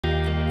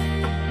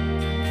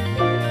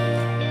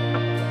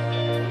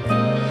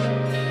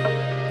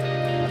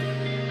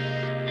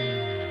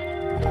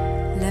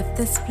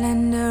the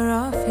splendor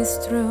of his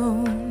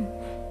throne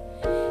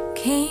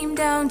came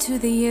down to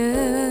the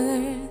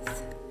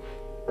earth.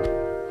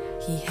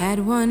 He had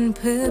one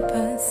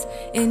purpose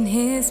in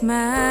his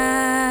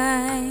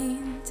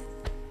mind.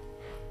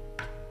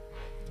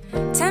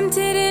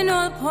 Tempted in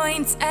all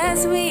points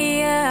as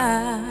we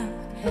are,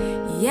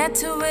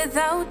 yet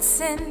without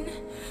sin.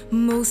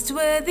 Most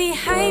worthy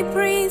high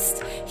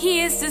priest,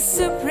 he is the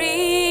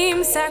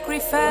supreme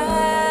sacrifice.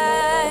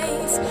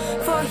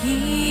 For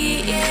he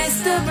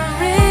is the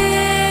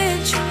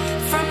bridge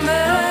from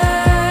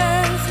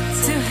earth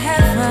to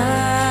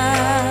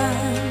heaven.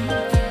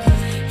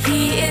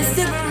 He is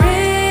the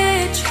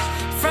bridge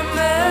from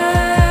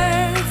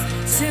earth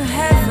to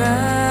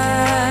heaven.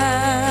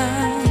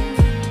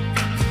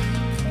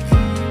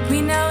 We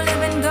now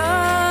live in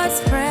God's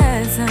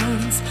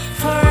presence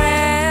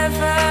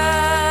forever.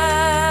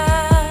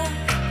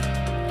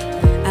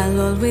 I'll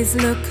always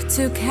look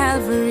to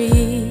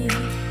Calvary,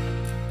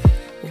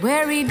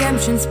 where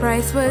redemption's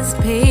price was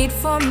paid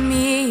for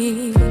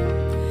me.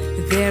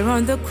 There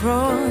on the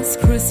cross,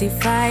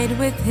 crucified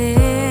with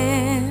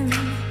him.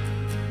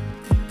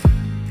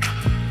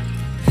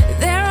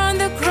 There on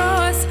the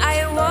cross,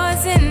 I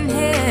was in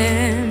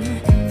him.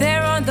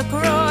 There on the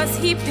cross,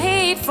 he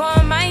paid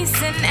for my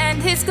sin,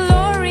 and his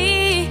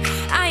glory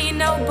I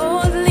now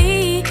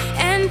boldly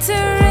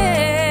enter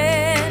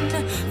in.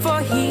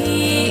 For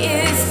he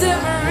is the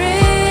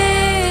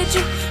bridge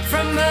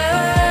from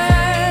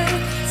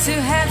earth to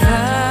heaven.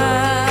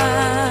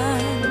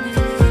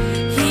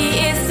 He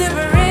is the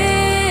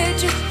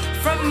bridge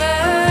from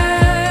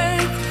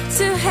earth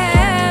to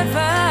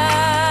heaven.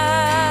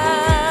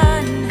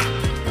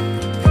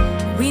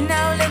 We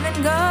now live in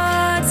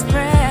God's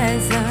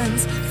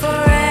presence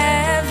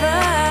forever.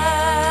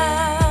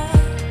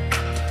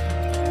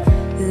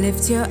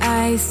 Lift your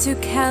eyes to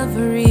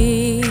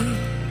Calvary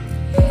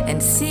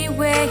and see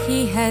where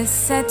he has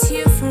set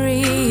you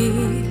free,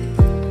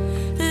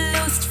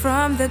 loosed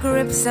from the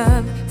grips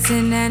of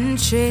sin and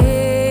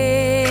shame.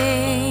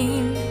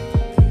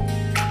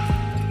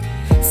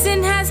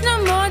 Sin has no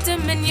more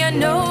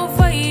dominion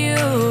over you.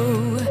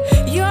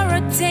 You're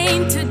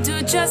ordained to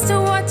do just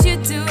what you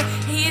do.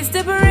 He is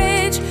the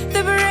bridge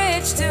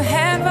to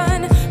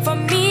heaven for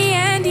me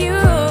and you.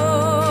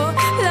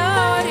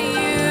 Lord,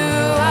 you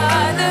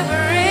are the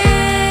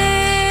bridge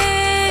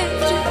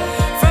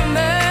from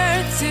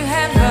earth to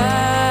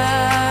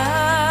heaven.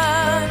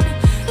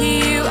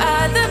 You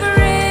are the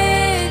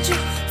bridge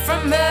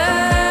from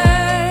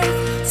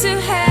earth to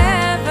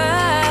heaven.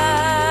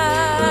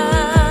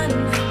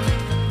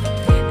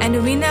 And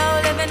we now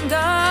live in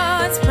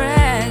God's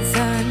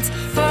presence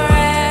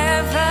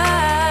forever.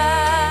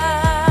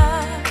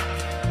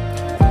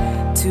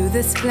 To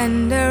the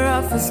splendor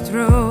of his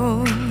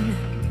throne,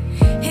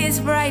 his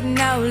bride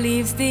now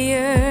leaves the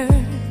earth.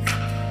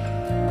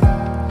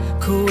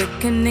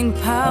 Quickening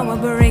power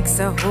breaks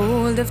a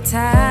hold of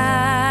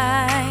time.